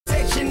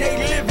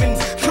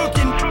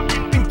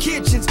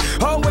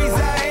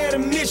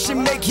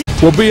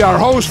will be our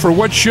host for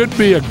what should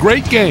be a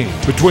great game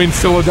between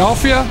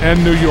Philadelphia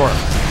and New York.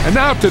 And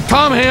now to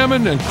Tom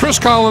Hammond and Chris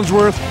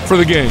Collinsworth for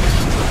the game.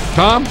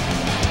 Tom?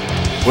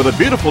 With a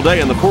beautiful day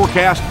in the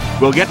forecast,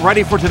 we'll get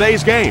ready for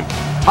today's game.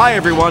 Hi,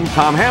 everyone.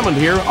 Tom Hammond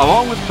here,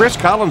 along with Chris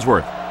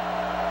Collinsworth.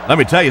 Let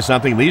me tell you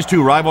something. These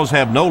two rivals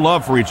have no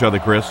love for each other,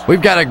 Chris.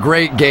 We've got a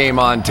great game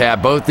on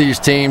tap. Both these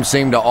teams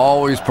seem to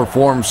always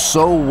perform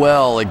so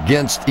well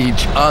against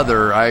each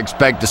other. I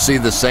expect to see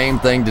the same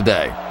thing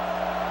today.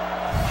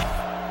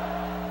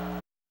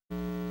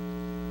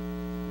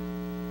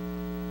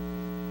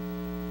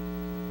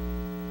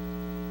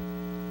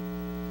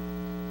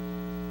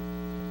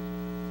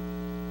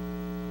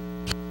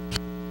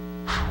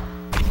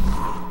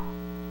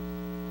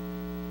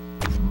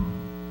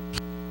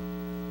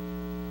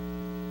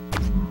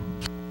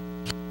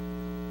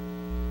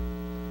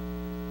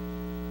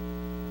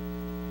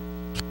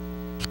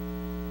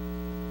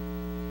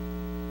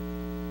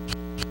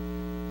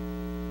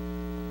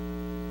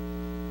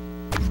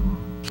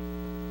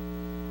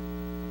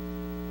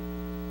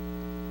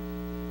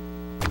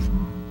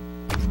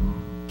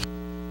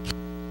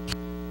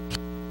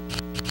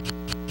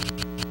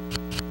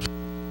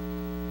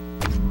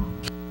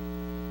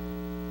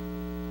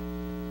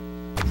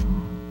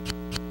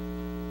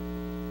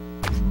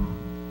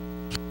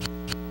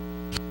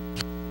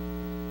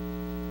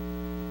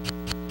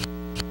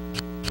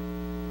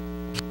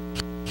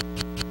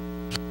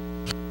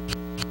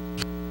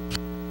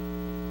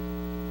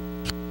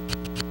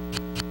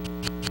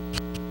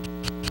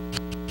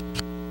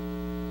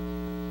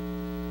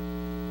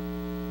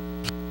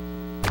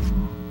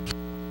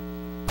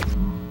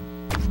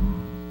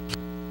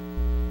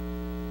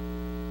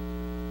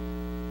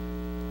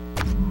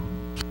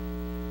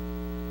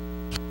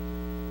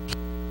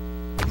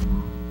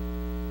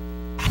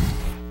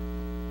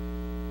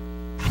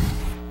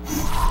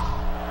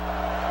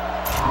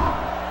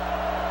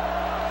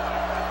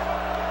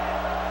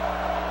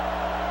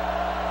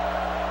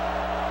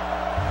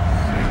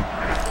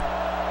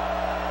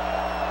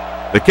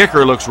 The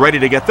kicker looks ready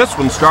to get this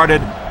one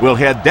started. We'll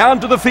head down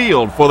to the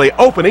field for the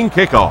opening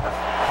kickoff.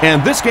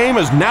 And this game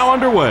is now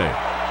underway.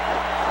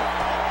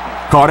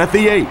 Caught at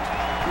the 8.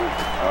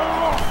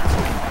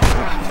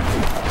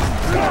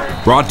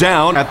 Brought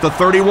down at the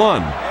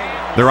 31.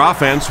 Their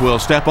offense will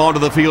step onto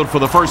the field for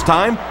the first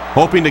time,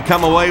 hoping to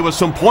come away with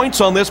some points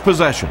on this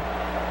possession.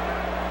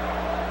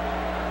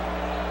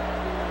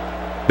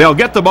 They'll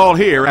get the ball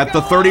here at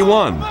the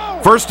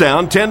 31. First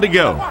down, 10 to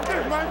go.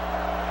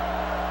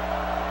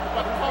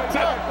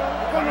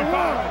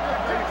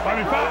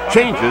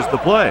 Changes the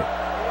play.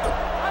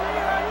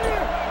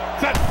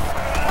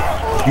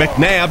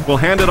 McNabb will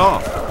hand it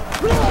off.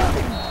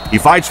 He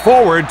fights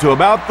forward to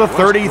about the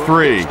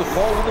 33.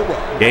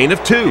 Gain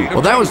of 2.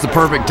 Well, that was the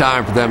perfect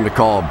time for them to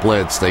call a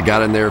blitz. They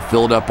got in there,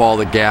 filled up all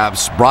the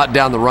gaps, brought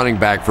down the running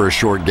back for a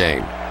short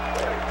gain.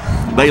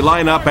 They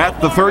line up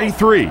at the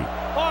 33.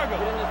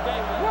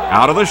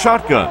 Out of the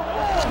shotgun.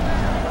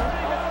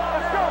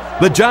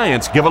 The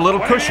Giants give a little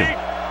cushion.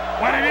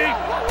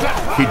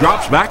 He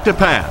drops back to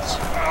pass.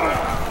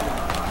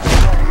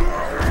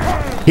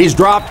 He's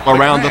dropped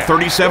around the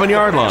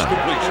 37-yard line.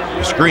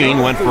 The screen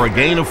went for a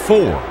gain of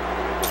 4.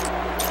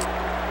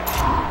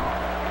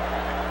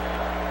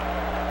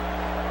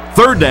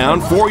 Third down,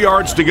 4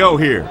 yards to go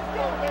here.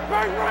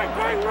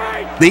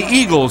 The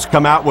Eagles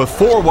come out with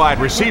 4 wide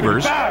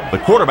receivers, the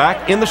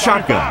quarterback in the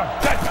shotgun.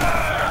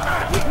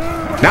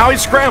 Now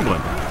he's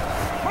scrambling.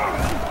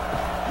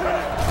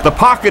 The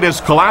pocket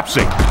is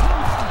collapsing.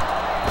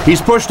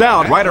 He's pushed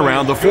out right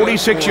around the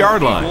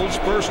 46-yard line.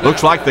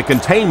 Looks like the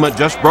containment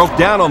just broke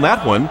down on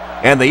that one,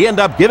 and they end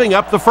up giving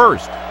up the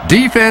first.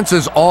 Defense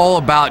is all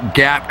about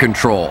gap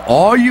control.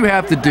 All you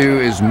have to do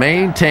is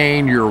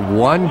maintain your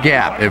one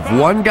gap. If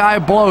one guy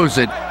blows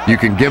it, you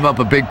can give up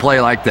a big play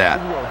like that.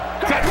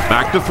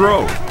 Back to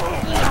throw.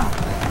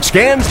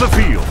 Scans the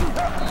field.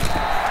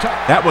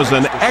 That was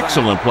an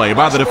excellent play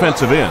by the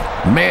defensive end.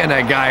 Man,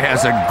 that guy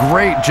has a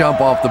great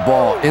jump off the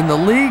ball. In the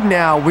league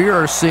now, we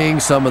are seeing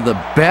some of the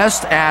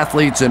best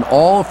athletes in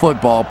all of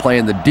football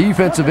playing the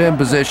defensive end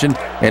position,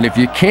 and if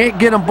you can't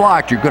get them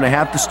blocked, you're going to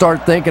have to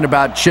start thinking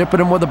about chipping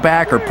them with a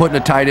back or putting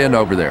a tight end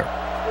over there.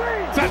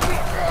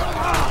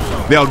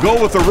 They'll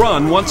go with the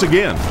run once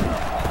again.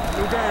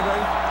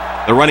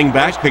 The running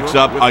back picks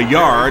up a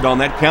yard on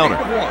that counter.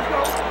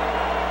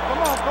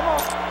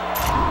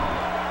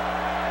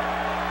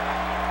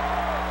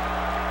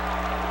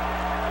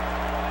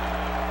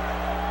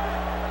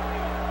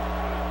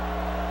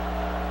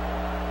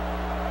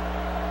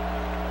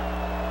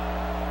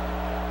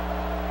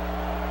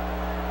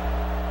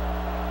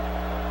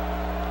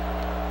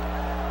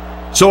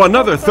 So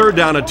another third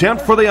down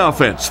attempt for the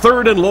offense.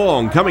 3rd and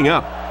long coming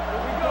up.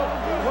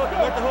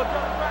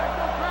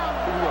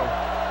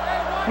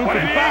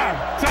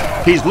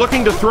 He's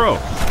looking to throw.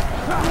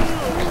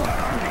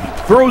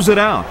 Throws it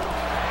out.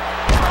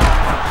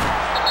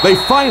 They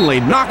finally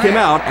knock him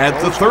out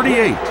at the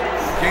 38.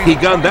 He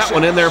gunned that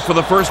one in there for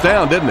the first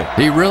down, didn't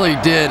he? He really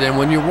did, and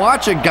when you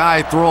watch a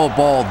guy throw a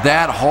ball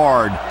that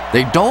hard,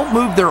 They don't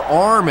move their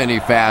arm any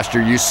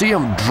faster. You see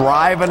them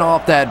driving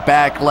off that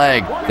back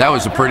leg. That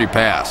was a pretty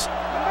pass.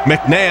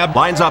 McNabb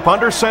lines up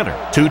under center.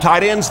 2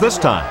 tight ends this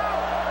time.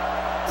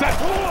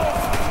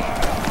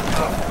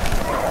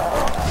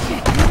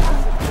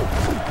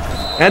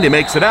 And he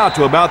makes it out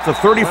to about the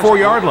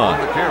 34-yard line.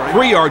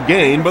 3-yard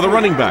gain by the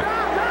running back.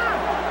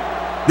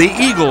 The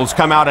Eagles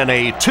come out in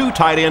a 2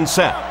 tight end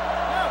set.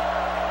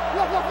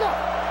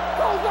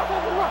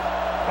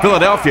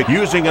 Philadelphia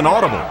using an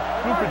audible.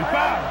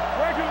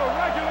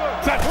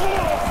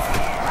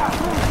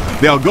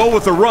 They'll go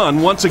with the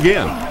run once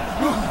again.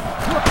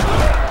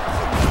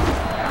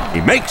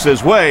 He makes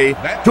his way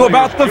to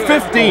about the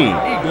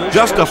 15.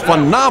 Just a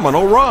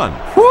phenomenal run.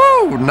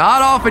 Woo!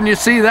 Not often you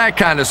see that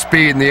kind of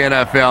speed in the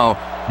NFL.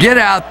 Get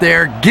out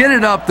there, get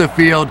it up the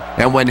field,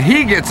 and when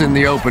he gets in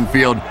the open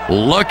field,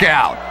 look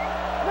out.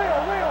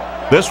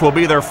 This will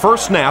be their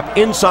first snap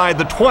inside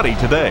the 20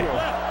 today.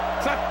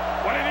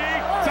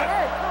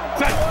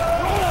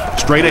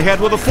 Straight ahead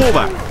with a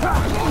fullback.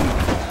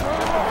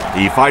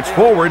 He fights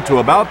forward to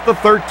about the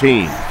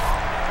 13.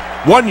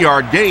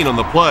 1-yard gain on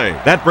the play.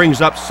 That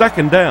brings up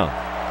 2nd down.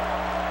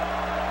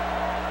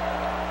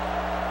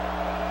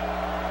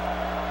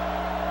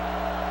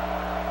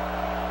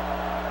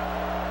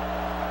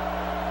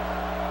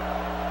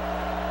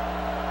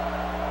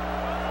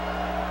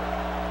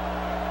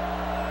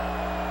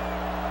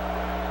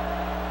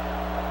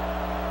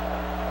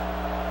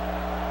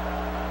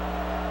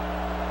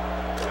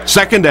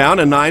 Second down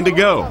and 9 to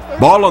go.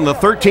 Ball on the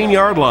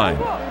 13-yard line.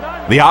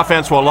 The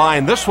offense will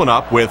line this one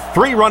up with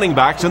 3 running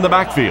backs in the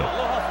backfield.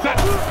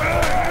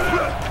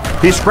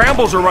 He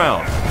scrambles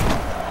around.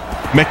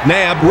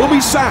 McNabb will be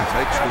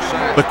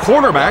sacked. The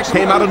cornerback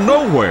came out of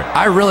nowhere.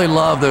 I really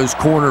love those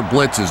corner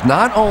blitzes.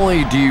 Not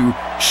only do you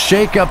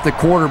shake up the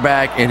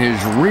quarterback in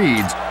his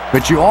reads,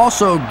 but you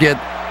also get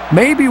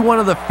maybe one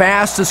of the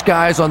fastest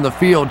guys on the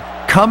field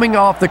coming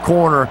off the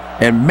corner,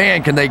 and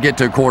man, can they get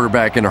to a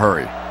quarterback in a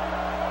hurry.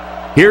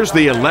 Here's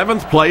the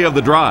 11th play of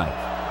the drive.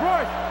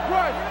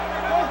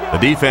 The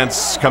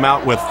defense come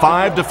out with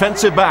 5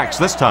 defensive backs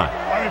this time.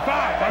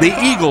 The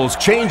Eagles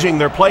changing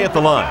their play at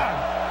the line.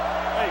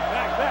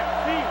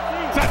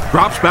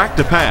 Drops back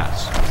to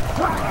pass.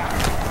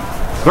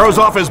 Throws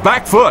off his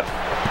back foot.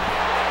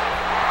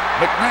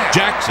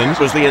 Jackson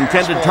was the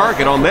intended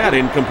target on that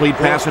incomplete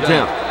pass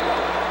attempt.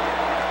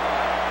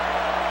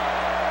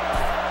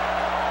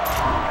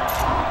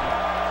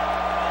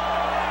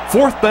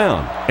 Fourth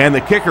down, and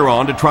the kicker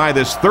on to try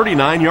this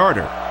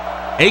 39-yarder.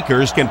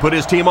 Akers can put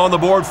his team on the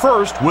board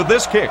first with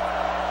this kick.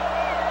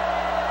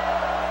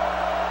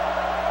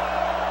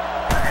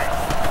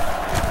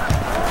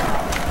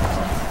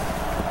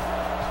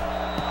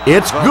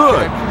 It's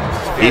good.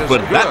 He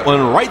put that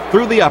one right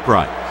through the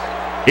upright.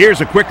 Here's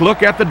a quick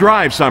look at the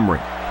drive summary.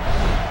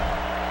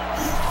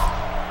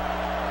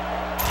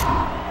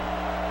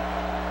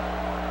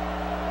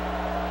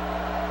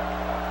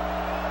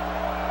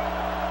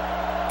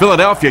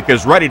 Philadelphia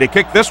is ready to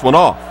kick this one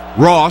off.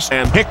 Ross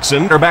and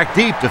Hickson are back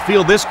deep to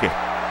field this kick.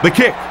 The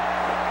kick.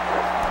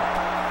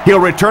 He'll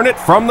return it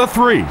from the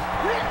 3.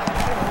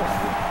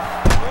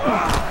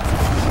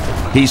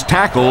 He's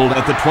tackled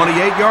at the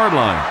 28-yard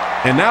line.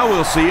 And now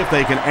we'll see if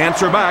they can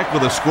answer back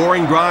with a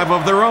scoring drive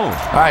of their own.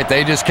 All right,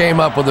 they just came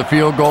up with a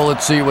field goal.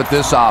 Let's see what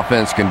this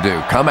offense can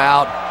do. Come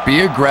out,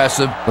 be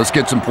aggressive. Let's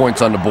get some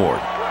points on the board.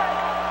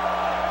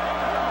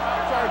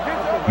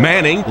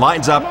 Manning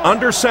lines up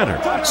under center.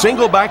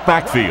 Single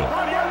backfield.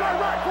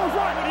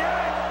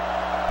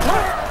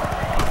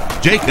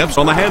 Jacobs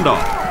on the handoff.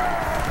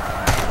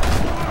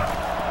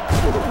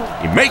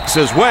 He makes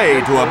his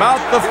way to about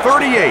the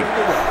 38.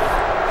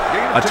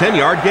 A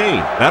 10-yard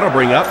gain. That'll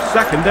bring up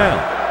 2nd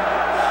down.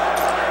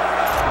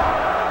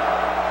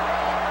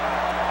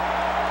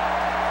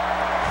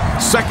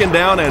 Second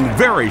down and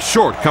very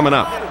short coming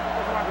up.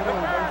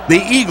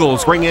 The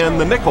Eagles bring in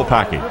the nickel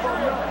package.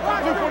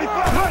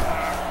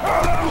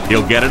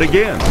 He'll get it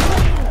again.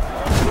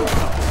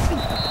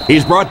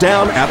 He's brought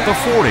down at the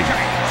 40,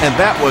 and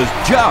that was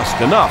just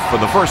enough for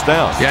the first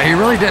down. Yeah, he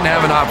really didn't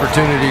have an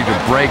opportunity to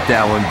break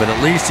that one, but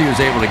at least he was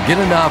able to get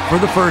enough for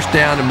the first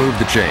down and move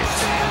the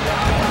chains.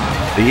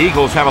 The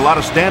Eagles have a lot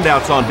of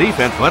standouts on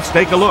defense. Let's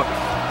take a look.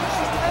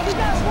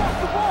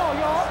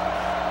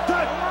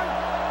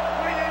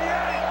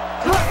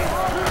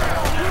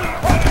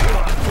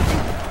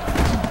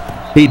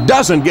 He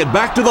doesn't get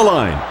back to the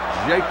line.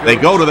 They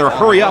go to their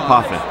hurry-up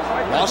offense.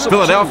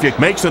 Philadelphia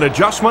makes an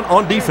adjustment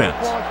on defense.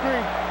 Come on.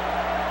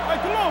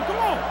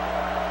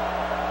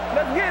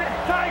 Let's get it.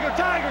 Tiger.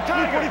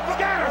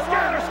 Scatter. It's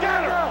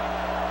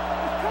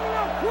coming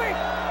out quick.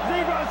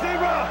 Zebra.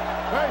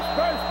 Pace.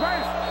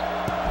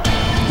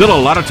 Still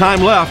a lot of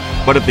time left,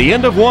 but at the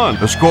end of one,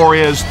 the score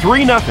is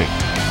 3-0.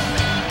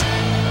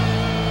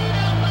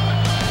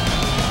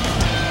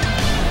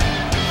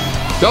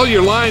 Tell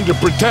your line to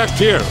protect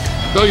here.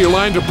 Tell your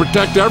line to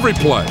protect every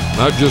play,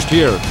 not just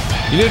here.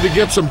 You need to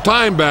get some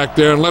time back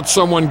there and let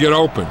someone get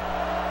open.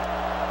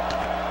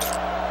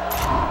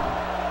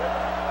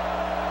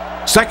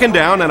 Second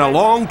down and a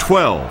long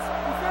 12.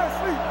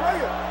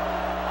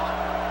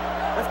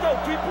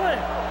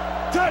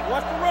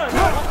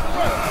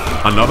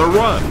 Another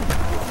run.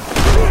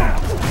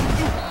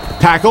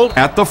 Tackled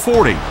at the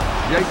 40.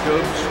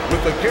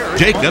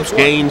 Jacobs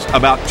gains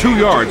about 2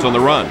 yards on the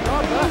run.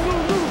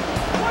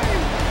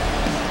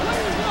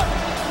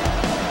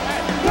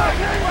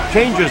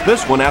 Changes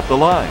this one at the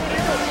line.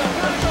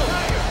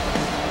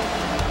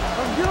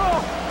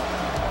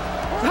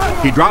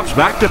 He drops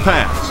back to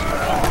pass.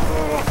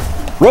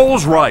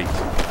 Rolls right.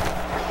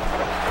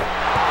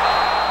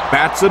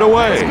 Bats it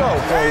away.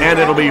 And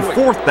it'll be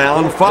 4th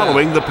down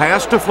following the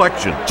pass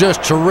deflection.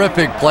 Just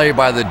terrific play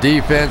by the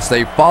defense.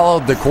 They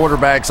followed the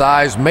quarterback's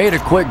eyes, made a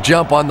quick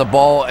jump on the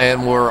ball,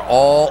 and were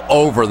all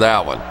over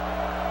that one.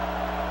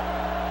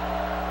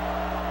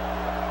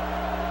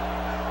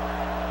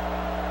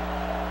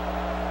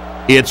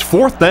 It's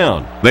 4th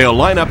down. They'll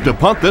line up to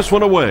punt this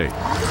one away.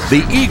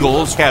 The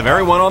Eagles have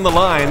everyone on the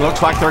line.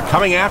 Looks like they're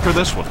coming after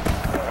this one.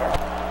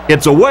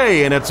 It's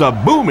away, and it's a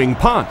booming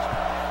punt.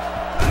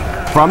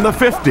 From the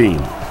 15.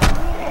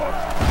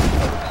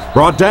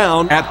 Brought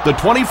down at the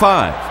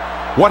 25.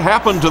 What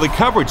happened to the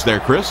coverage there,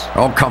 Chris?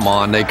 Oh, come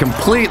on. They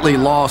completely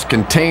lost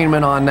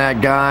containment on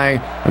that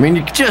guy. I mean,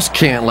 you just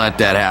can't let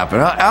that happen.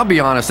 I'll be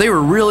honest. They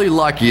were really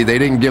lucky they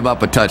didn't give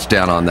up a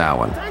touchdown on that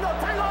one.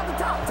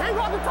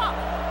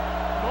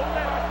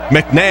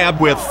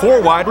 McNabb with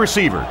 4 wide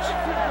receivers.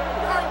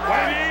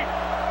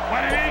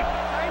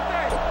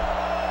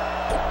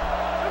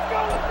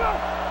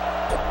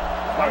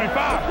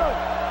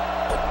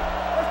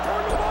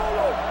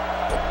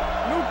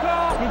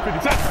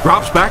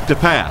 Drops back to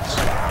pass.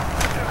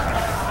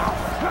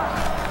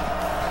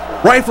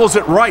 Rifles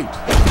it right.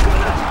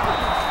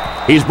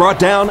 He's brought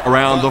down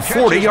around the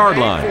 40-yard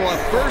line.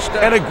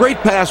 And a great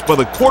pass by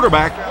the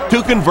quarterback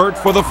to convert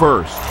for the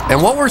first.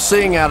 And what we're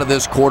seeing out of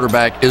this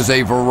quarterback is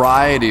a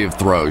variety of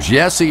throws.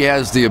 Yes, he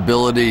has the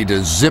ability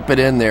to zip it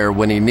in there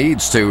when he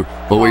needs to,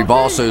 but we've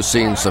also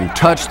seen some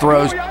touch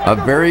throws, a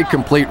very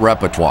complete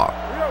repertoire.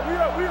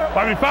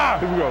 5.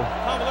 Here we go.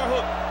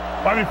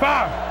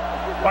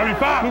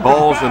 5.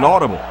 Ball's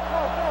inaudible.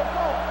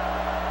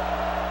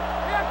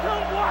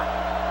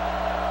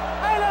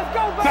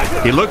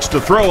 He looks to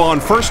throw on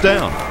 1st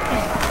down.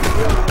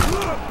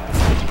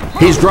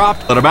 He's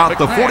dropped at about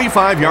the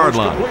 45-yard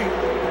line.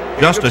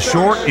 Just a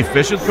short,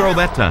 efficient throw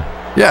that time.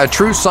 Yeah, a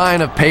true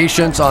sign of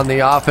patience on the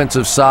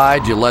offensive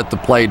side. You let the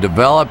play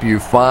develop.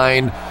 You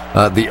find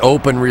the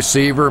open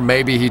receiver.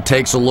 Maybe he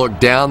takes a look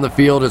down the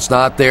field. It's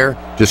not there.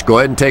 Just go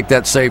ahead and take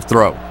that safe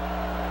throw.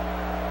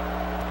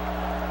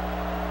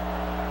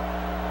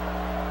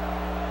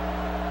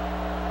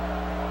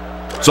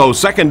 So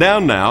 2nd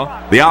down now.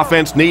 The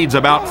offense needs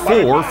about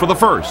 4 for the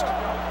first.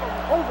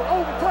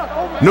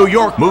 New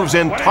York moves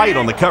in tight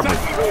on the coverage.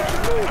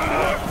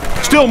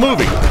 Still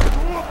moving.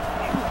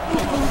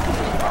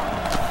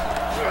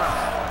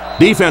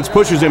 Defense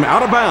pushes him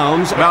out of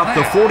bounds about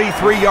the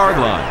 43-yard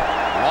line.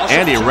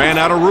 And he ran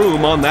out of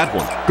room on that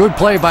one. Good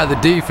play by the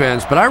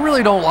defense, but I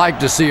really don't like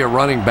to see a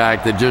running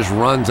back that just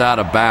runs out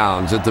of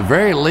bounds. At the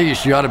very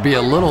least, you ought to be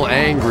a little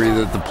angry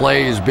that the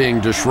play is being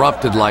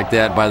disrupted like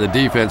that by the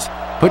defense.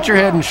 Put your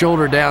head and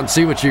shoulder down,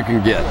 see what you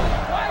can get.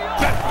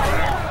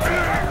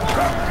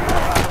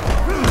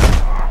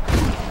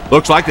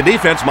 Looks like the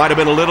defense might have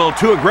been a little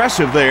too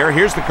aggressive there.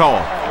 Here's the call.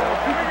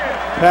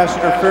 Pass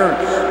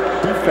interference,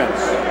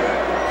 defense.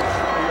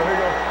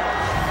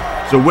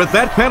 So with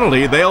that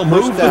penalty, they'll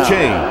move the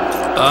chain.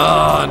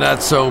 Oh, and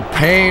that's so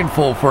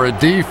painful for a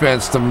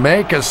defense to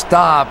make a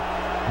stop,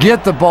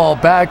 get the ball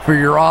back for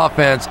your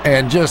offense,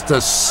 and just a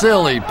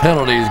silly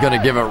penalty is going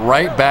to give it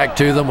right back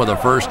to them with a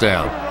 1st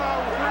down.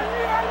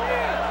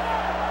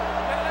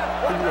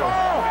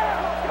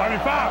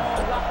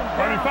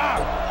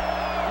 25.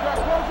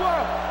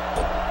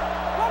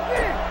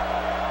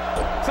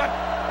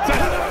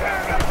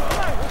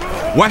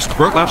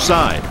 Westbrook left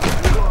side.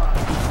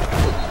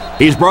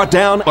 He's brought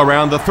down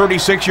around the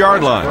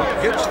 36-yard line.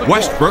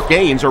 Westbrook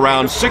gains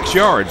around 6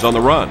 yards on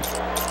the run.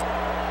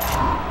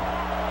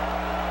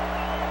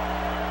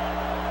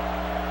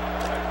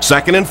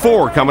 Second and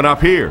 4 coming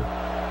up here.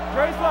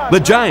 The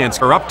Giants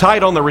are up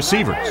tight on the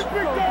receivers.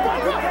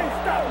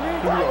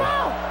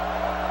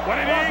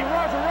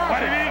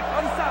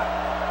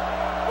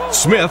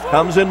 Smith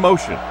comes in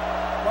motion.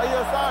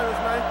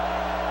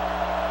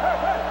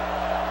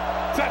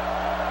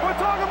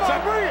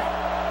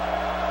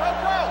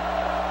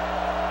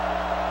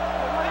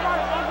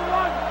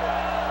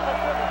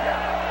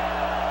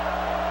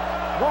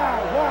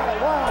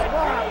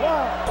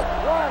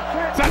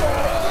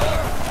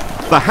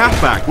 The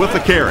halfback with the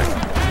carry.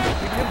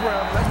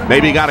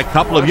 Maybe got a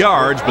couple of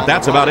yards, but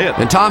that's about it.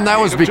 And, Tom, that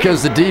was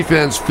because the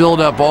defense filled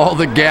up all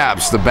the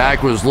gaps. The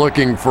back was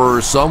looking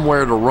for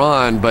somewhere to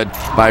run, but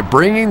by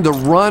bringing the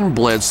run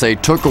blitz, they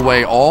took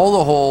away all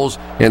the holes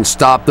and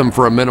stopped them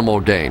for a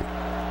minimal gain.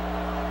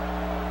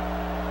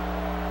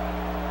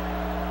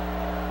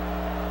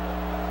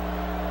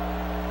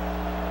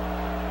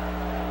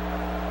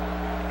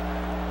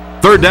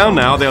 Third down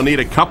now. They'll need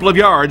a couple of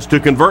yards to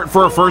convert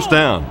for a 1st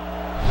down.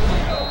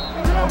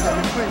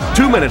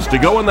 2 minutes to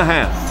go in the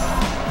half.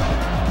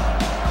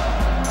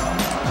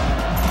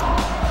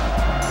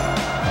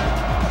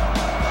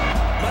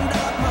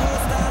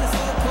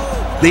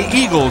 The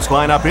Eagles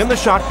line up in the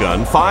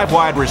shotgun. 5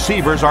 wide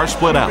receivers are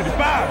split out.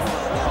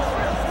 5.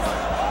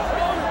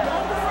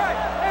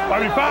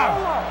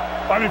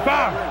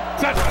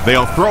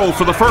 They'll throw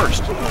for the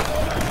first.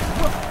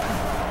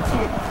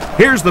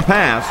 Here's the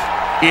pass.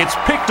 It's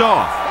picked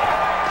off.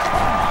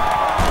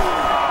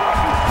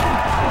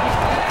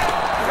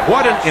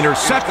 What an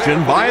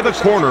interception by the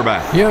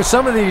cornerback. You know,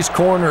 some of these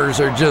corners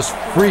are just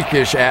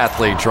freakish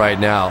athletes right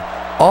now.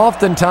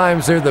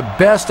 Oftentimes, they're the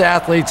best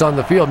athletes on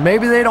the field.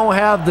 Maybe they don't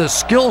have the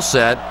skill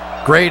set,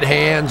 great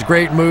hands,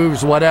 great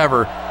moves,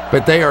 whatever,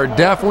 but they are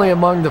definitely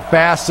among the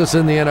fastest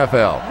in the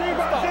NFL.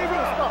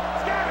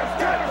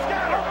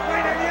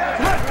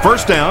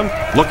 First down,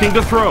 looking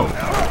to throw.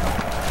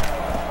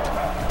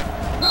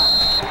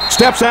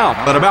 Steps out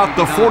at about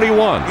the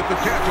 41.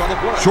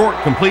 Short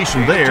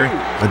completion there.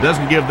 That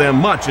doesn't give them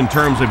much in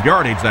terms of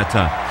yardage that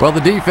time. Well,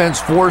 the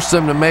defense forced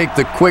them to make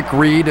the quick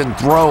read and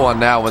throw on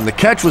that one. The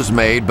catch was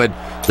made, but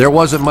there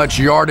wasn't much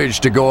yardage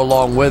to go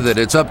along with it.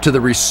 It's up to the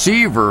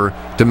receiver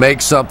to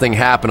make something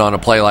happen on a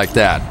play like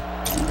that.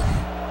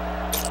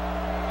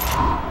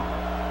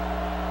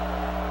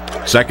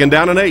 Second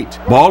down and 8.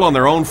 Ball on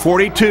their own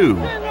 42.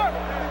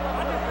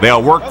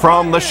 They'll work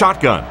from the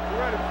shotgun.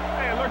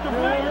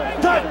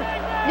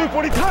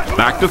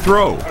 Back to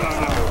throw.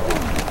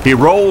 He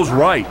rolls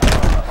right.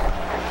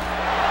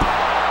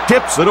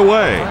 Tips it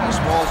away.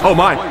 Oh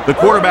my, the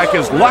quarterback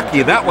is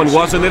lucky that one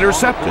wasn't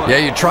intercepted. Yeah,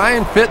 you try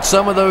and fit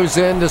some of those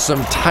into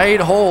some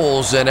tight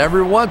holes, and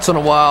every once in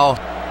a while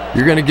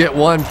you're going to get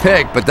one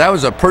pick, but that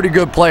was a pretty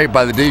good play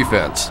by the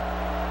defense.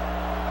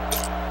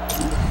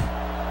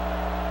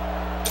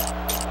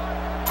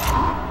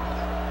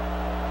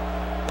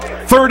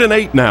 Third and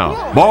 8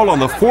 now. Ball on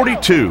the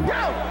 42.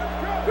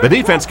 The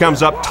defense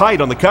comes up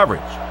tight on the coverage.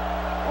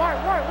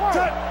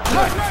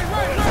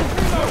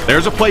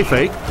 There's a play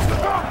fake.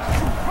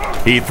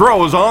 He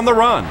throws on the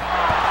run.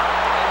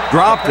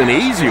 Dropped an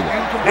easy one.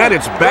 And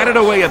it's batted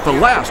away at the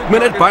last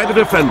minute by the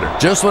defender.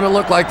 Just when it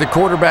looked like the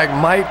quarterback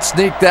might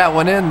sneak that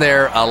one in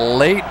there, a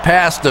late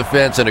pass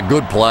defense and a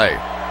good play.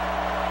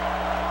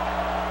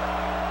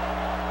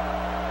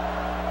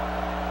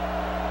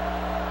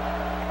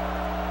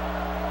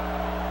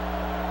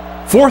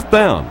 Fourth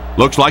down.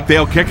 Looks like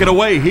they'll kick it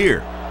away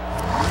here.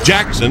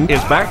 Jackson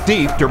is back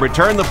deep to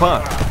return the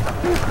punt.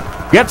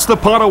 Gets the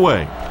punt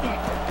away.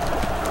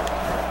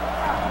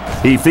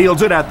 He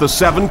fields it at the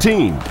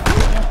 17.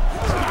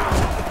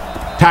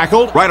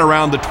 Tackled right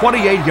around the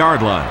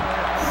 28-yard line.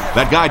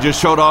 That guy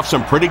just showed off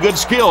some pretty good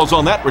skills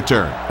on that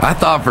return. I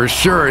thought for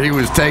sure he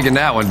was taking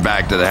that one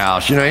back to the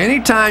house. You know,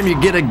 anytime you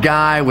get a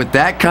guy with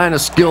that kind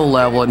of skill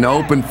level in the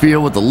open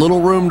field with a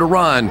little room to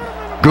run,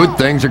 good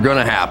things are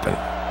going to happen.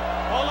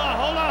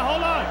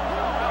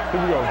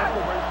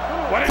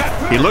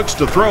 He looks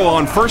to throw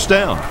on first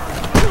down.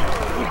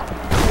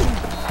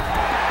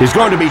 He's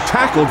going to be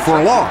tackled for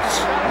a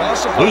loss.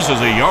 Loses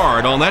a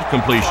yard on that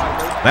completion.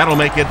 That'll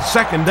make it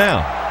second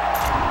down.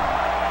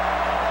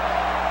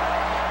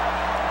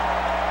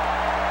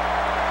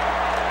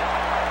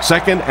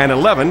 Second and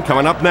 11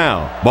 coming up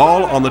now.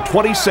 Ball on the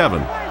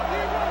 27.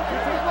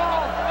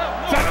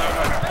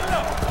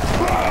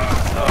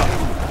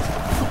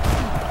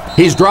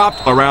 He's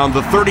dropped around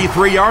the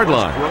 33-yard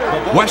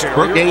line.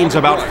 Westbrook gains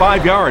about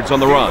 5 yards on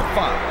the run.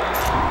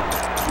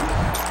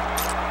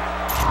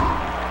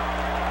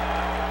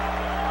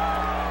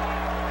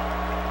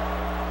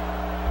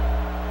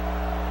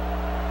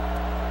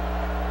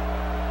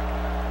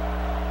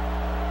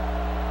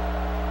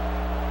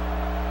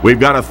 We've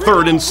got a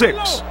 3rd and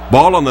 6.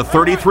 Ball on the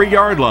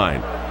 33-yard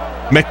line.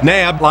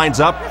 McNabb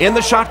lines up in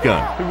the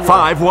shotgun.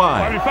 5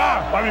 wide.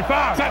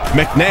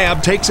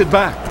 McNabb takes it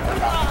back.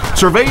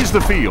 Surveys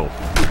the field.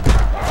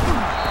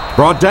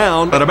 Brought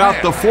down at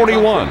about the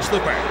 41.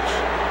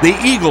 The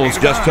Eagles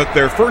just took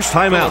their first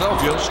time out.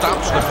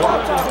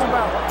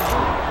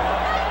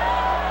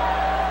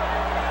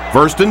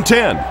 First and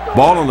 10.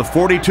 Ball on the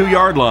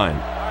 42-yard line.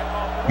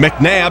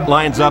 McNabb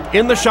lines up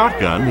in the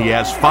shotgun. He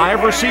has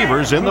 5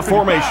 receivers in the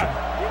formation.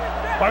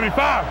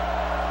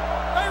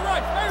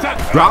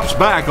 Drops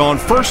back on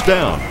first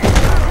down.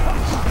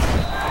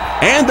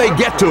 And they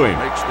get to him.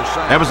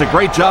 That was a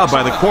great job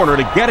by the corner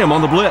to get him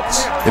on the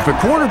blitz. If a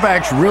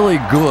quarterback's really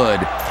good,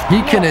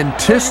 he can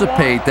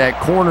anticipate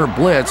that corner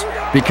blitz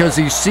because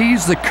he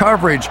sees the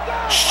coverage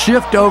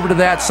shift over to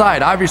that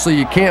side. Obviously,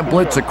 you can't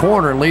blitz a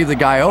corner and leave the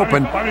guy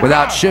open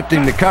without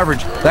shifting the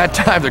coverage. That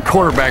time, the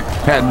quarterback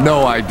had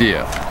no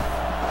idea.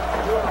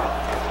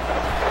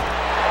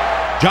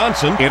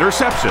 Johnson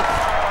intercepts it.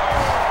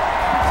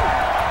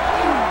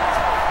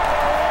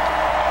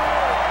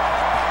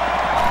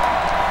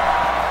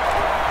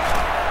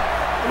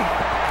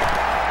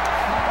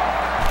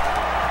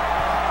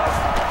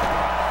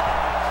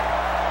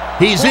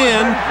 He's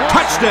in,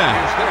 touchdown.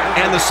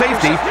 And the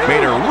safety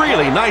made a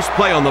really nice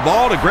play on the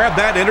ball to grab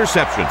that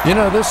interception. You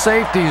know, this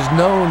safety is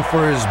known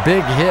for his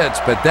big hits,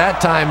 but that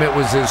time it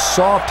was his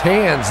soft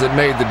hands that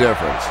made the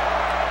difference.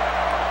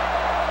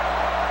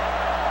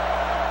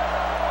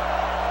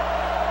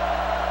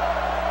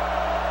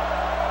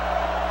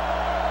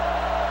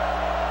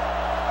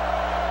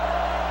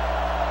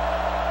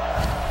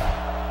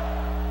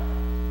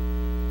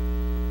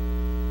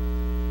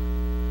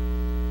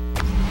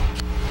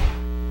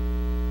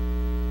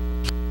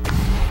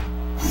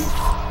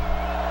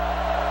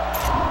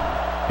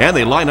 And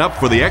they line up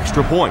for the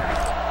extra point.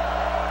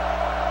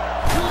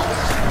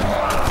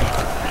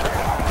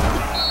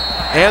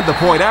 And the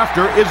point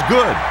after is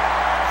good.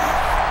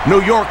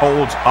 New York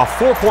holds a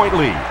 4-point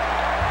lead.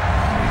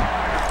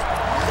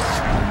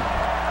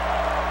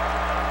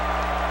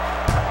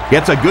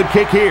 Gets a good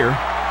kick here.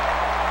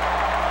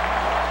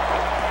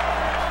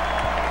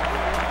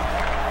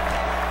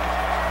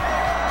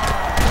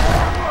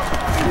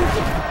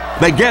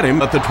 They get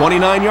him at the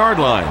 29-yard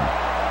line.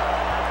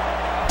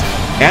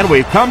 And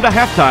we've come to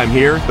halftime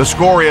here. The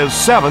score is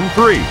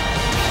 7-3.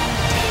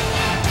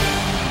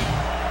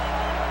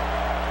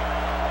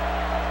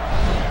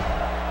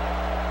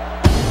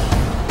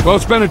 Well,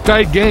 it's been a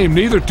tight game.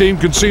 Neither team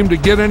can seem to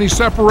get any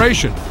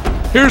separation.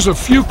 Here's a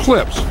few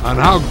clips on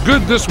how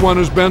good this one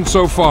has been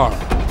so far.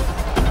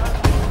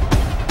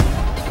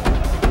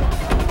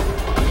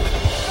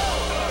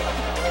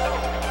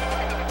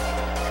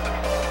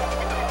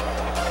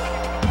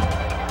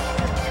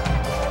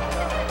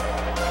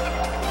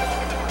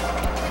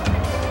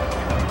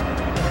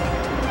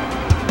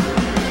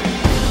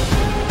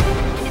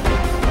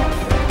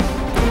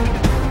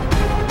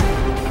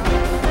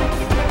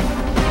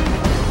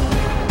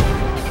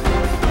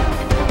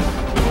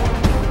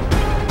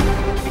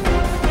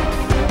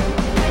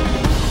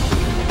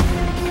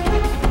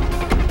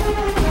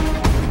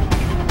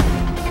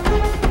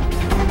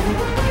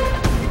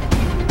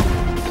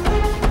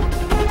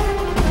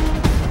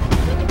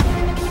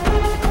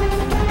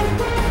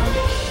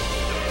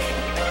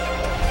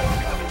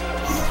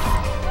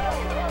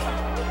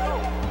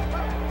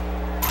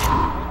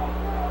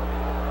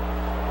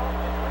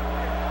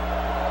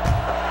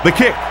 The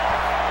kick.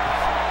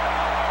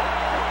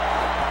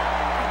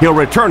 He'll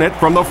return it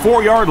from the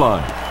 4-yard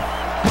line.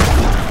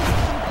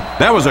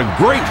 That was a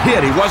great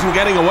hit. He wasn't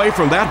getting away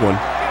from that one.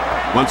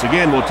 Once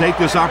again, we'll take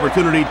this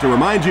opportunity to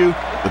remind you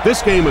that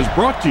this game is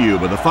brought to you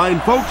by the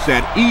fine folks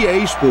at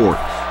EA Sports.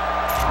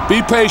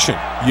 Be patient.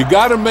 You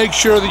got to make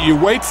sure that you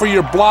wait for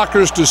your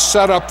blockers to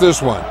set up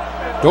this one.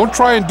 Don't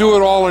try and do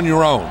it all on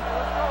your own.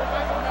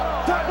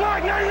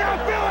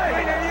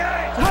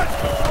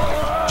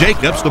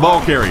 Jacobs, the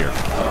ball carrier.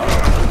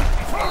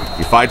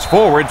 He fights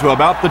forward to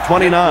about the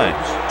 29.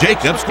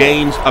 Jacobs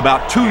gains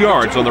about 2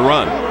 yards on the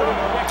run.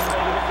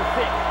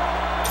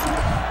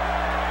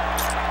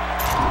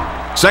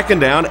 Second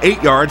down,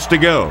 8 yards to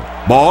go.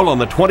 Ball on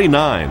the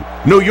 29.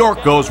 New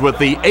York goes with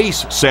the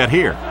ace set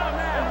here.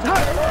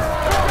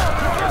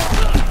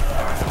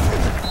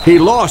 He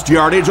lost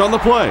yardage on the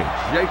play.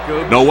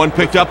 No one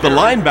picked up the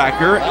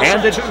linebacker,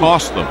 and it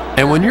cost them.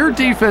 And when your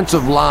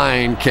defensive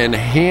line can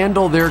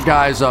handle their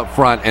guys up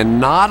front and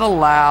not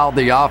allow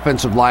the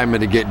offensive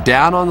linemen to get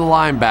down on the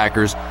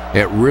linebackers,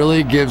 it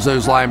really gives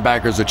those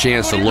linebackers a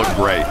chance to look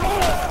great.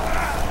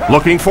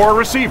 Looking for a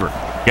receiver.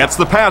 Gets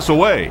the pass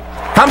away.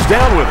 Comes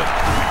down with it.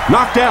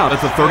 Knocked out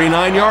at the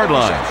 39-yard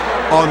line.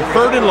 On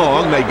 3rd and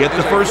long, they get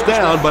the first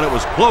down, but it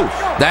was close.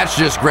 That's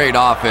just great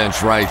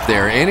offense right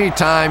there.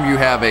 Anytime you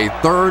have a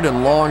 3rd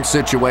and long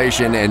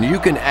situation and you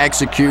can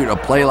execute a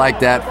play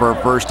like that for a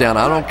first down,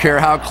 I don't care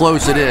how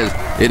close it is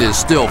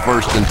still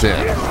 1st and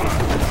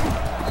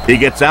 10. He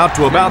gets out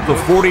to about the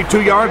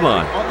 42-yard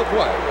line.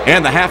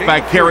 And the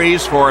halfback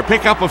carries for a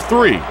pickup of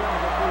 3.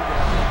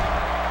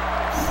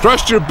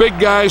 Trust your big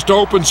guys to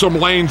open some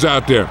lanes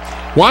out there.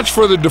 Watch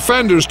for the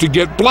defenders to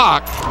get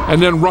blocked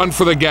and then run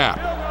for the gap.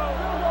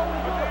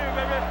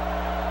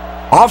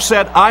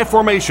 Offset I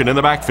formation in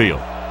the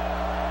backfield.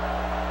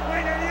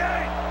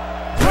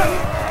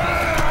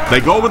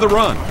 They go with the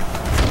run.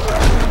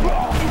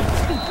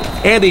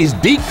 And he's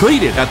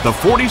depleted at the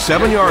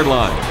 47-yard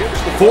line.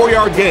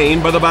 4-yard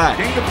gain by the back.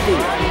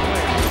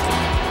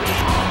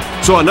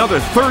 So another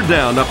 3rd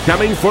down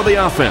upcoming for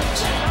the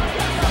offense.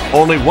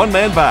 Only one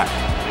man back.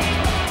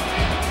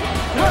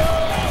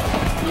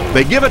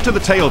 They give it to the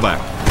tailback.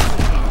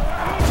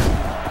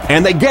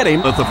 And they get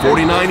him at the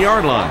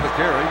 49-yard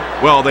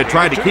line. Well, they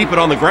tried to keep it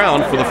on the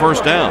ground for the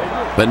first down.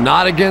 But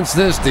not against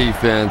this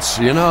defense.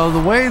 You know, the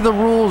way the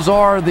rules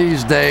are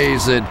these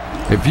days, that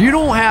if you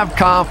don't have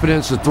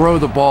confidence to throw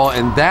the ball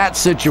in that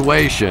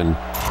situation,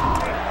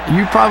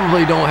 you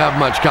probably don't have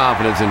much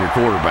confidence in your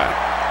quarterback.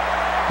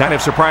 Kind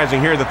of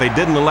surprising here that they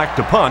didn't elect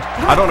to punt.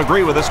 I don't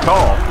agree with this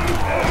call.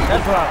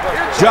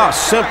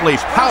 Just simply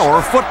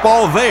power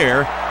football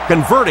there,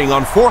 converting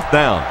on 4th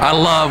down. I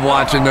love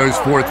watching those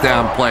 4th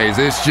down plays.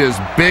 It's just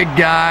big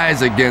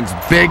guys against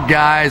big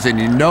guys, and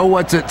you know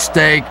what's at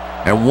stake,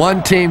 and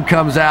one team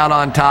comes out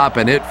on top,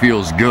 and it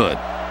feels good.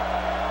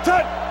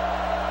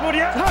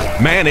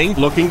 Manning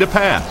looking to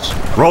pass.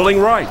 Rolling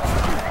right.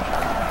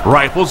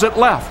 Rifles it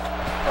left.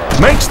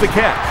 Makes the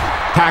catch.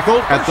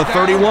 Tackled at the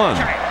 31.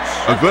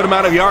 A good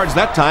amount of yards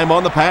that time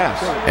on the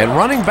pass. And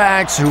running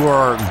backs who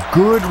are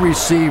good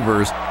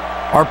receivers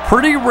are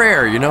pretty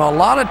rare. You know, a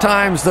lot of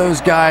times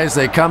those guys,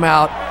 they come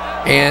out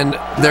and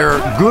they're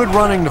good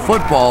running the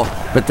football,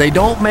 but they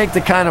don't make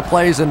the kind of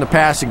plays in the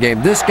passing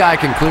game. This guy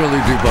can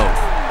clearly do both.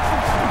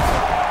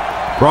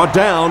 Brought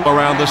down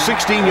around the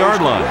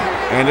 16-yard line,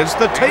 and it's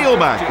the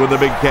tailback with a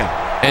big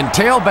catch. And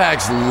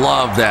tailbacks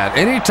love that.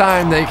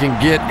 Anytime they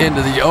can get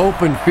into the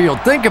open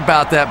field, think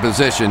about that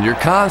position. You're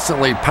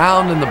constantly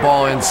pounding the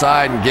ball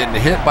inside and getting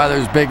hit by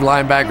those big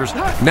linebackers.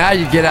 Now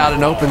you get out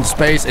in open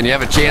space and you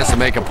have a chance to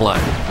make a play.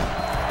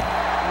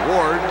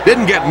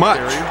 Didn't get much,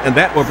 and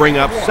that will bring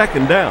up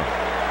second down.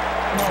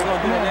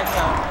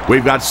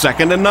 We've got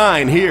 2nd and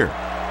 9 here.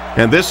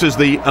 And this is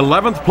the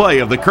 11th play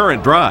of the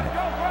current drive.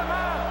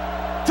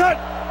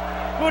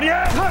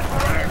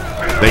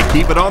 They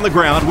keep it on the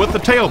ground with the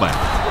tailback.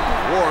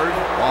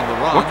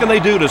 What can they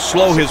do to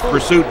slow his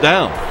pursuit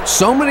down?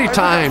 So many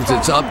times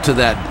it's up to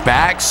that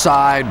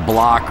backside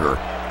blocker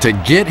to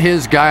get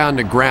his guy on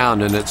the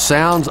ground, and it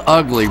sounds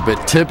ugly,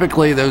 but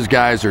typically those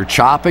guys are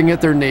chopping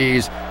at their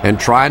knees and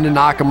trying to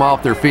knock them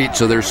off their feet,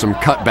 so there's some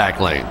cutback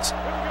lanes.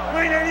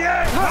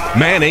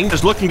 Manning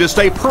is looking to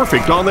stay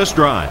perfect on this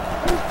drive,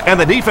 and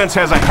the defense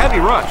has a heavy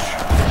rush.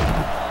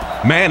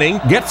 Manning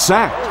gets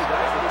sacked.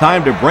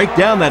 Time to break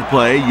down that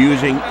play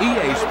using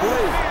EA Sports.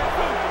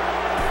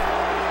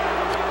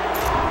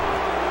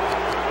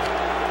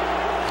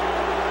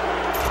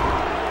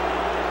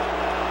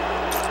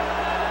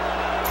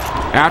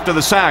 After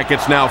the sack,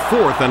 it's now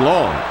 4th and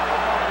long.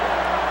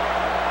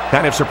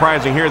 Kind of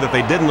surprising here that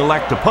they didn't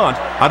elect to punt.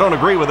 I don't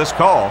agree with this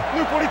call.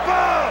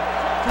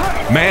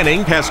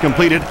 Manning has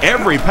completed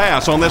every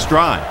pass on this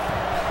drive.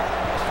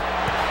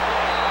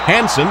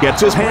 Hansen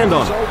gets his hand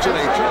on it.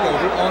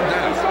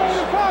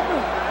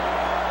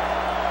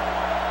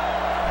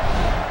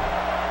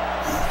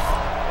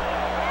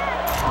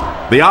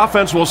 The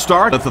offense will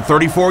start at the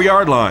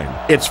 34-yard line.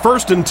 It's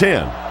 1st and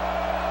 10.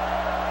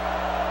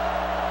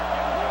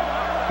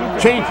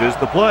 Changes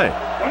the play.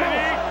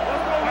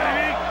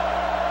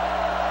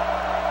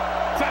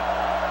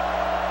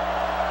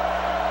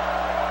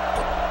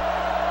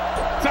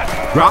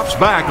 Drops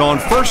back on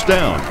 1st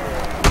down.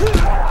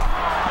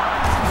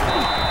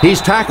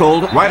 He's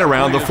tackled right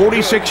around the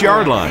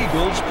 46-yard line.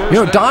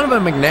 You know,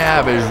 Donovan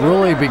McNabb is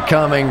really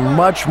becoming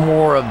much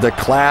more of the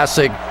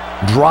classic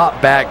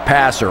drop-back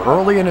passer.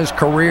 Early in his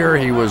career,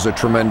 he was a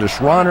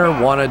tremendous runner,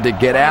 wanted to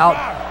get out,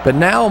 but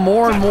now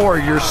more and more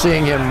you're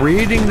seeing him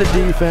reading the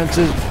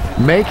defenses,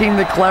 making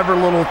the clever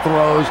little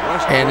throws,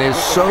 and is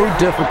so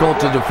difficult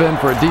to defend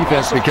for a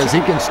defense because he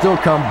can still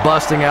come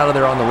busting out of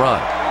there on the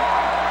run.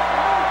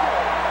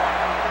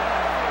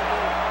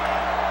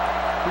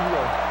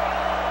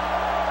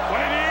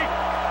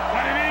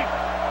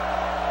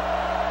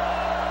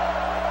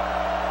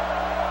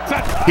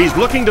 He's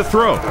looking to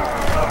throw.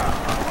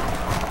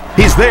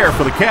 He's there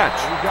for the catch,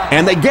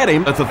 and they get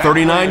him at the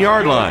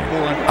 39-yard line.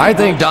 I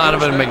think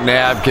Donovan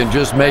McNabb can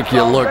just make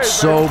you look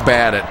so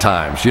bad at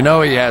times. You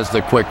know, he has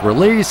the quick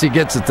release. He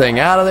gets the thing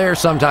out of there.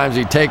 Sometimes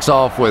he takes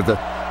off with a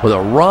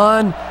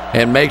run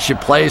and makes you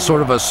play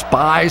sort of a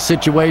spy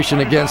situation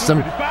against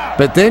him.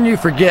 But then you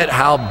forget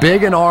how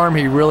big an arm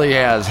he really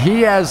has.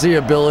 He has the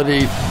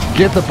ability to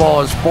get the ball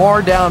as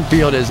far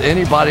downfield as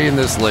anybody in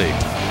this league.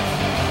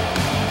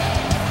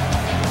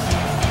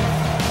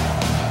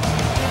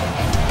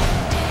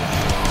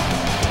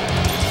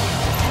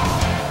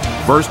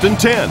 First and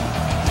 10.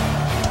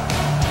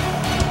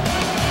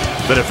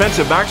 The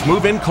defensive backs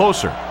move in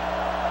closer.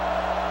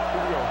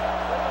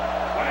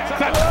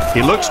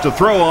 He looks to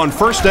throw on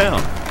 1st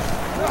down.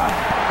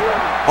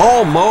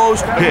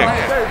 Almost picked.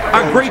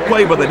 A great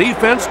play by the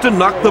defense to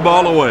knock the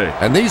ball away.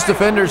 And these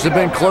defenders have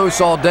been close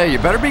all day. You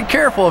better be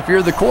careful if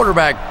you're the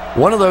quarterback.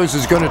 One of those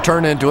is going to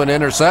turn into an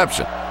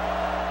interception.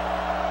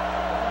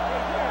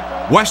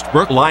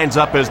 Westbrook lines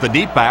up as the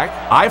deep back,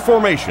 I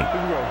formation.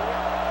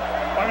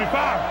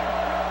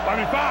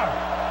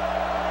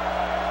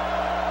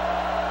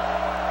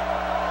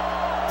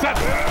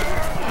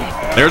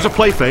 There's a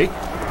play fake.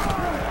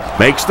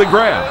 Makes the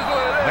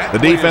grab. The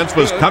defense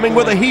was coming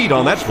with a heat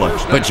on that play.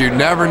 But you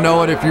never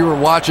know it if you were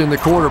watching the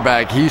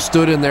quarterback. He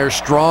stood in there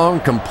strong,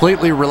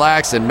 completely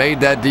relaxed, and made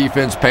that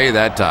defense pay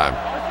that time.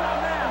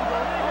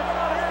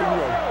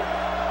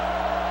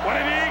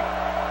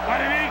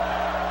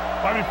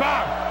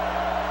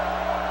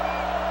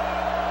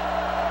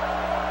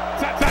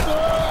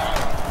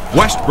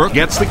 Westbrook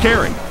gets the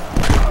carry.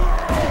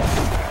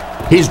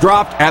 He's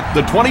dropped at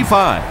the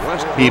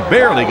 25. He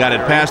barely got it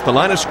past the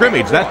line of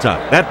scrimmage that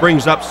time. That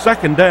brings up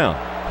 2nd down.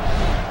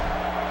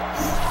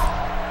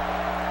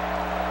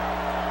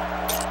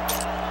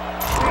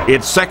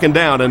 It's 2nd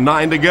down and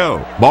 9 to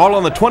go. Ball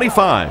on the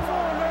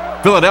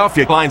 25.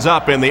 Philadelphia lines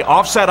up in the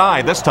offset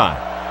eye this time.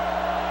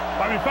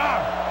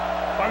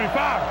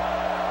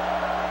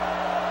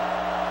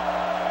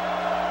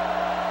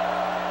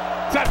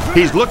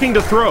 He's looking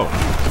to throw.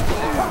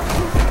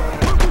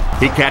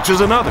 He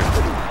catches another.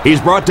 He's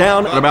brought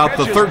down at about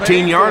the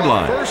 13-yard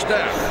line.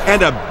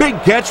 And a big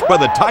catch by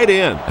the tight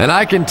end. And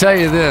I can tell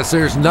you this,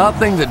 there's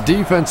nothing that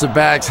defensive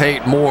backs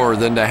hate more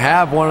than to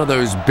have one of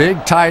those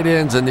big tight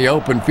ends in the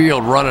open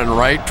field running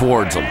right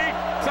towards them.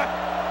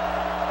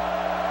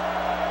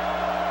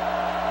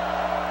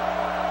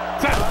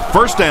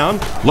 First down,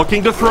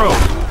 looking to throw.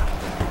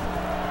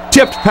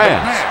 Tipped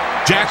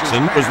pass.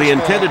 Jackson was the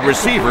intended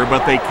receiver,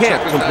 but they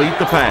can't complete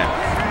the pass.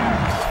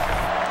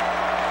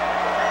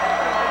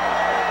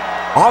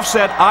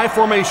 Offset I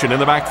formation in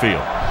the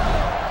backfield.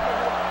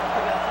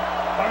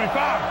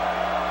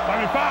 25.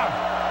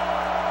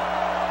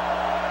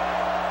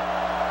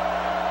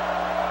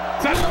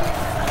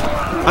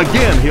 25.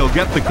 Again, he'll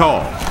get the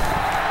call.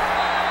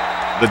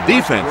 The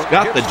defense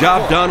got the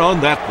job done on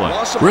that play.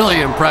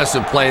 Really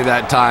impressive play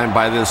that time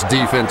by this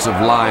defensive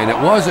line. It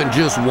wasn't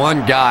just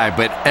one guy,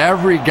 but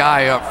every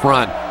guy up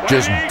front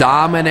just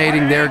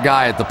dominating their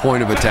guy at the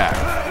point of attack.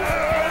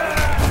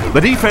 The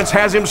defense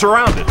has him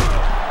surrounded.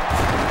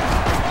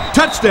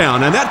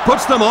 Touchdown, and that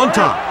puts them on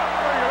top.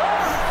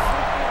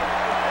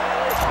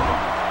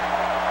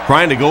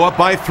 Trying to go up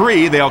by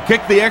 3, they'll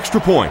kick the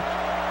extra point.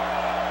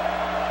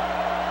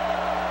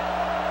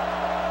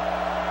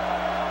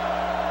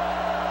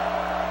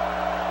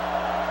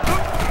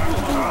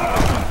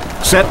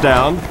 Set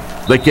down,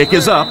 the kick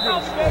is up.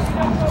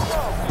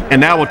 And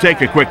now we'll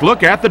take a quick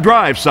look at the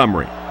drive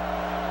summary.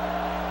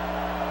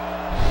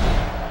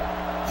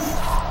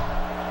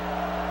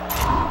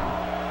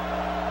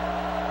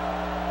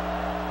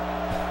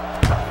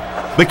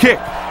 The kick.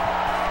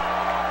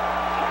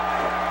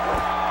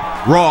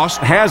 Ross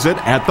has it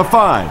at the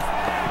 5.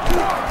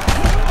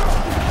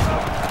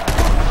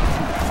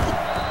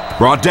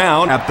 Brought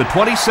down at the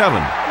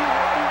 27.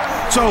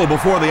 So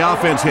before the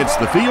offense hits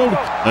the field,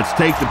 let's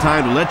take the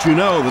time to let you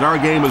know that our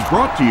game is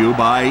brought to you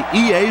by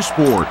EA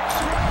Sports.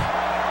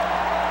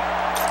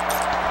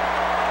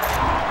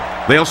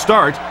 They'll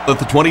start at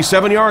the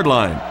 27-yard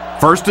line.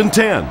 1st and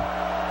 10.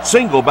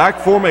 Single back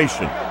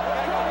formation.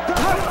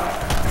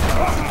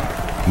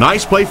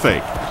 Nice play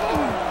fake.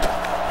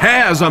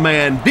 Has a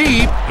man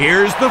deep.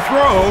 Here's the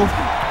throw.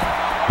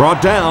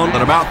 Brought down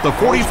at about the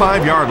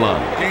 45-yard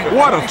line.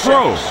 What a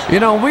throw. You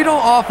know, we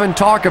don't often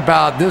talk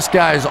about this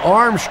guy's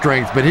arm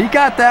strength, but he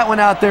got that one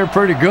out there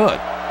pretty good.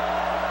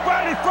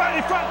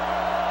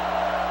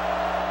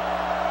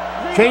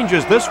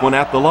 Changes this one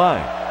at the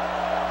line.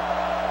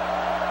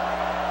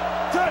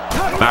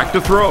 Back to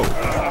throw.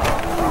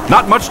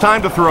 Not much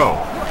time to throw.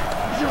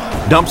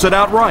 Dumps it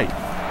out right.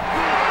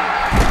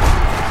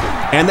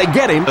 And they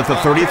get him at the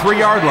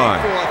 33-yard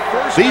line.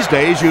 These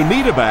days, you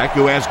need a back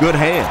who has good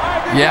hands.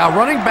 Yeah,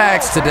 running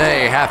backs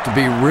today have to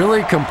be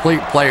really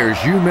complete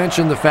players. You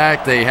mentioned the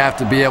fact they have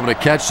to be able to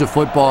catch the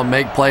football and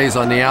make plays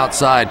on the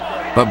outside,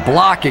 but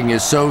blocking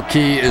is so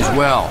key as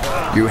well.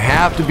 You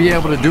have to be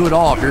able to do it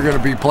all if you're going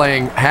to be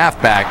playing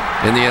halfback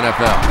in the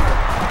NFL.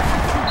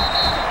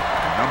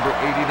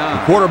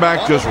 The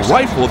quarterback just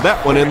rifled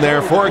that one in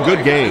there for a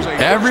good game.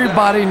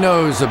 Everybody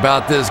knows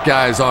about this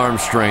guy's arm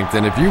strength,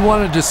 and if you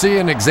wanted to see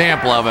an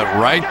example of it,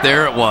 right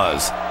there it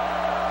was.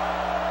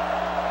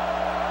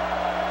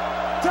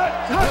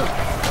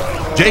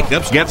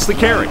 Jacobs gets the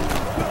carry.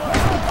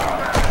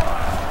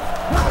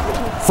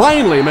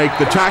 Finally make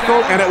the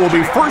tackle, and it will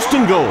be 1st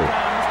and goal.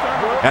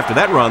 After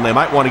that run, they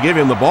might want to give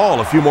him the ball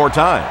a few more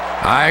times.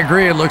 I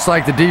agree. It looks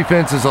like the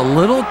defense is a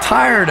little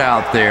tired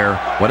out there.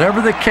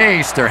 Whatever the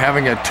case, they're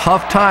having a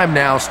tough time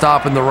now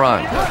stopping the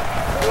run.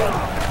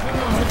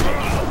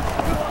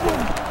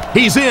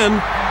 He's in,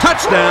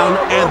 touchdown,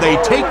 and they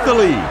take the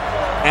lead.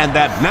 And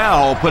that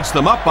now puts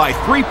them up by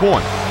 3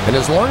 points. And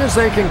as long as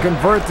they can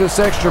convert this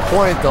extra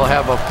point, they'll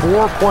have a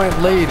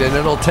 4-point lead, and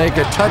it'll take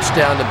a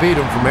touchdown to beat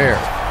them from here.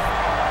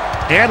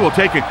 And we'll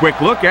take a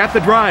quick look at the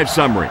drive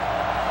summary.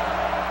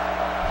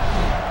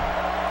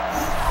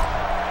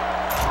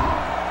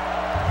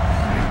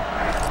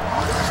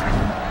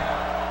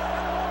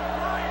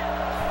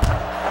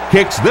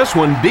 Kicks this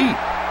one deep.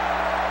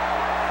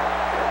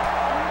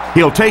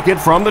 He'll take it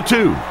from the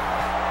 2.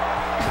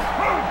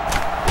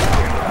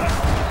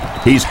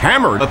 He's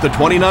hammered at the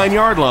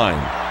 29-yard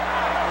line.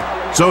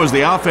 So as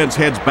the offense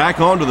heads back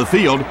onto the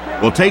field,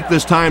 we'll take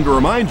this time to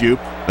remind you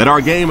that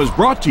our game is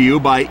brought to you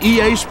by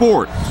EA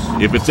Sports.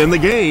 If it's in the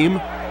game,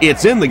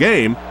 it's in the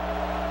game.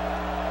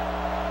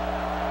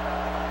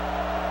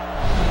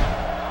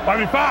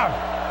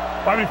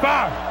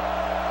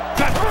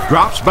 25.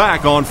 Drops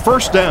back on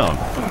 1st down.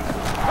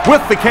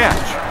 With the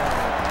catch.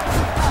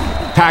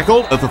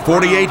 Tackled at the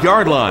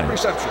 48-yard line.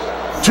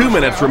 2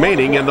 minutes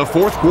remaining in the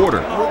 4th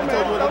quarter.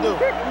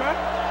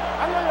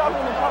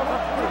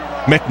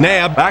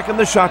 McNabb back in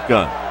the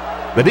shotgun.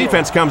 The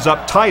defense comes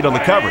up tight on the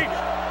coverage.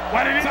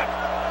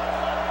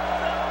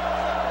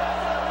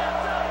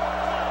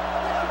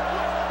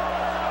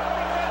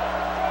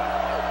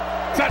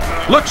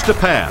 Looks to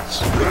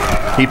pass.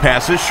 He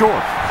passes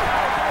short.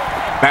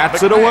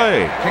 Bats it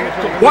away.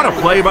 What a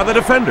play by the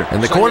defender.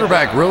 And the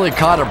quarterback really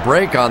caught a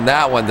break on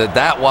that one,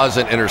 that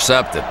wasn't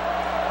intercepted.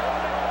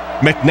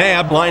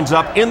 McNabb lines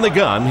up in the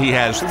gun. He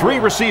has 3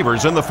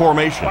 receivers in the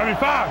formation.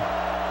 25.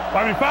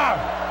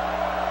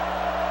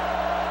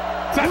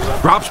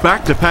 Drops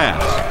back to pass.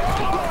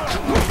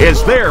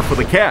 Is there for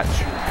the catch.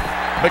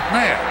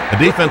 McNabb. The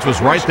defense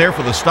was right there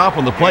for the stop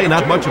on the play.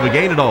 Not much of a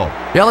gain at all.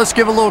 Yeah, let's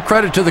give a little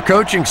credit to the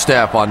coaching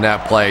staff on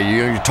that play.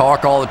 You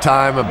talk all the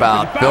time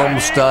about film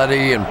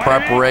study and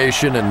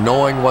preparation and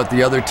knowing what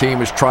the other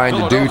team is trying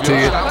to do to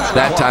you.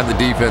 That time the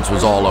defense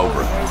was all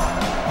over it.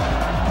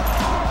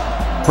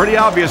 Pretty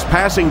obvious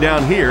passing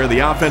down here. The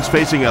offense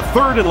facing a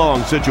 3rd and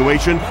long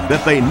situation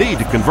that they need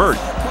to convert.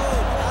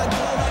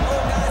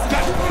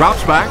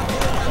 Drops back.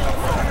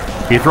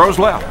 He throws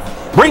left.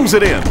 Brings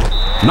it in.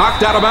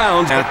 Knocked out of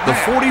bounds at the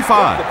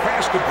 45.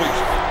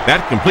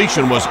 That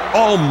completion was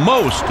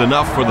almost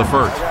enough for the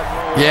first.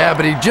 Yeah,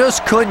 but he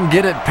just couldn't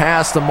get it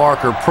past the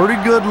marker.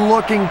 Pretty good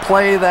looking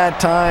play that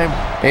time.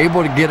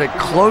 Able to get it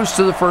close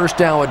to the first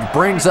down, which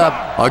brings up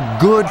a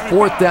good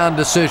 4th down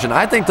decision.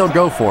 I think they'll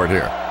go for it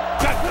here.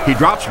 He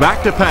drops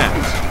back to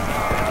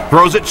pass.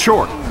 Throws it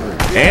short.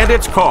 And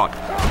it's caught.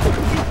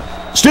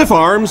 Stiff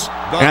arms,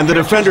 and the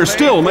defender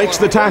still makes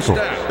the tackle.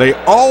 They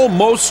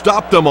almost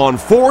stopped him on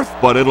 4th,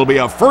 but it'll be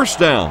a 1st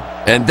down.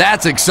 And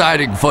that's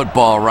exciting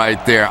football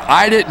right there.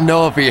 I didn't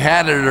know if he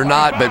had it or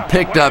not, but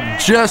picked up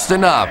just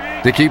enough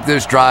to keep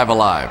this drive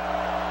alive.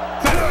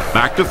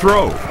 Back to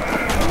throw.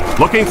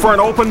 Looking for an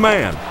open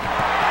man.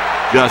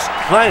 Just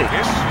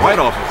clanks right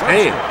off his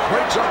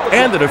hand.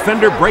 And the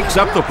defender breaks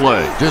up the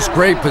play. Just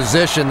great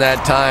position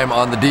that time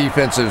on the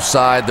defensive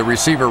side. The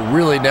receiver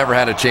really never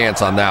had a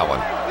chance on that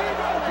one.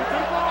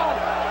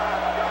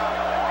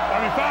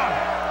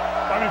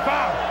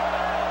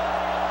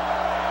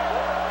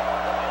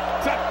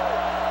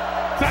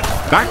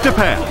 Back to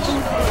pass.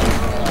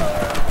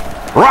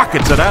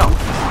 Rockets it out.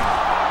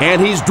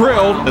 And he's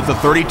drilled at the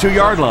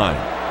 32-yard line.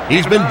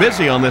 He's been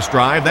busy on this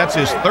drive. That's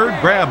his 3rd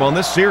grab on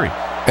this series.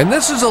 And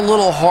this is a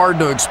little hard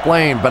to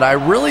explain, but I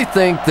really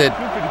think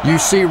that you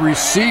see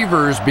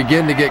receivers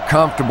begin to get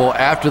comfortable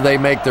after they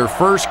make their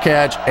first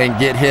catch and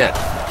get hit.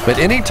 But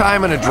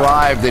anytime in a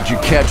drive that you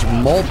catch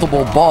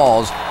multiple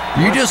balls,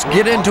 you just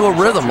get into a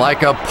rhythm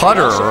like a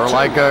putter or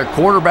like a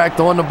quarterback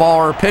throwing the ball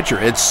or a pitcher.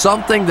 It's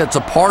something that's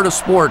a part of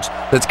sports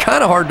that's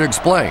kind of hard to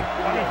explain.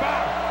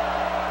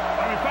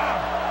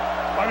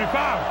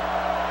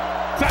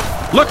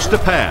 Looks to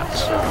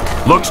pass.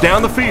 Looks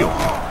down the field.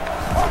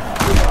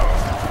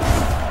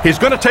 He's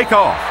going to take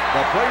off.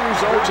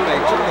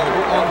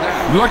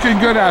 Looking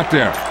good out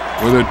there.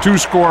 With a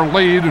 2-score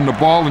lead and the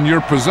ball in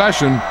your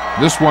possession,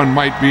 this one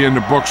might be in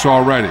the books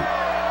already.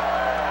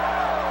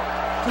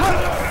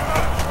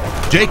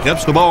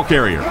 Jacobs, the ball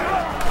carrier.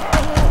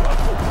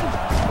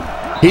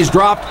 He's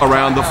dropped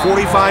around the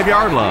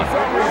 45-yard line.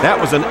 That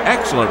was an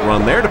excellent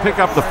run there to pick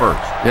up the first.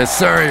 Yes,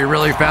 sir. He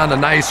really found a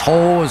nice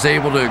hole, was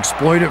able to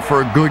exploit it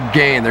for a good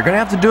gain. They're going to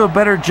have to do a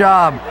better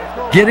job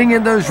getting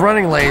in those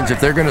running lanes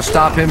if they're going to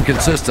stop him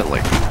consistently.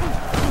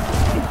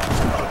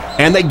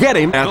 And they get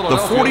him at the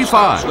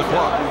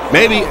 45.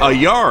 Maybe a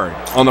yard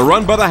on the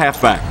run by the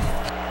halfback.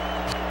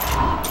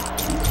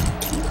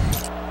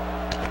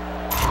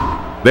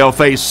 They'll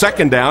face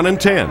 2nd down and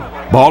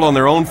 10. Ball on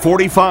their own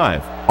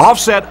 45.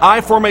 Offset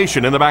I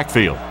formation in the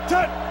backfield.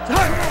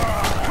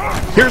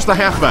 Here's the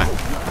halfback.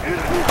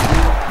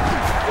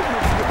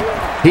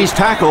 He's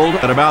tackled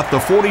at about the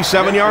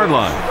 47-yard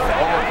line.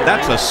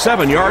 That's a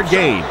 7-yard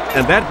gain,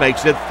 and that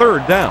makes it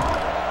 3rd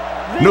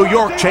down. New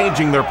York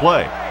changing their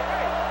play.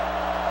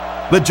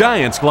 The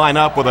Giants line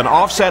up with an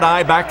offset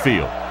I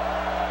backfield.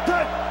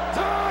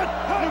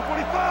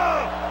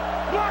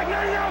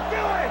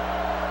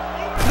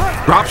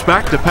 Drops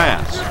back to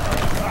pass.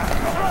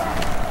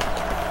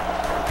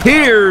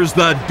 Here's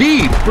the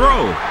deep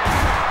throw.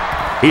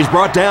 He's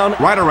brought down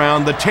right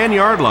around the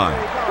 10-yard line.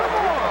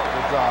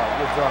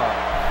 Good job.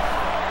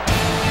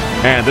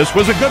 And this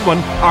was a good one.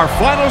 Our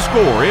final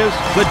score is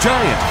the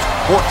Giants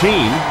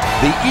 14,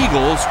 the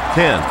Eagles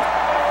 10.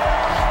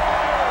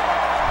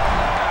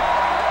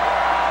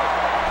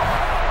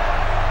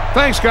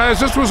 Thanks, guys.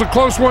 This was a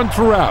close one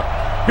throughout.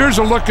 Here's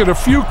a look at a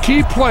few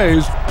key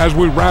plays as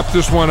we wrap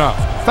this one up.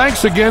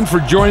 Thanks again for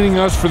joining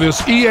us for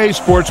this EA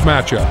Sports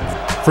matchup.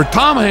 For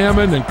Tom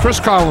Hammond and Kris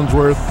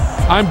Collinsworth,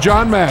 I'm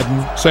John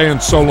Madden saying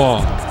so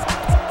long.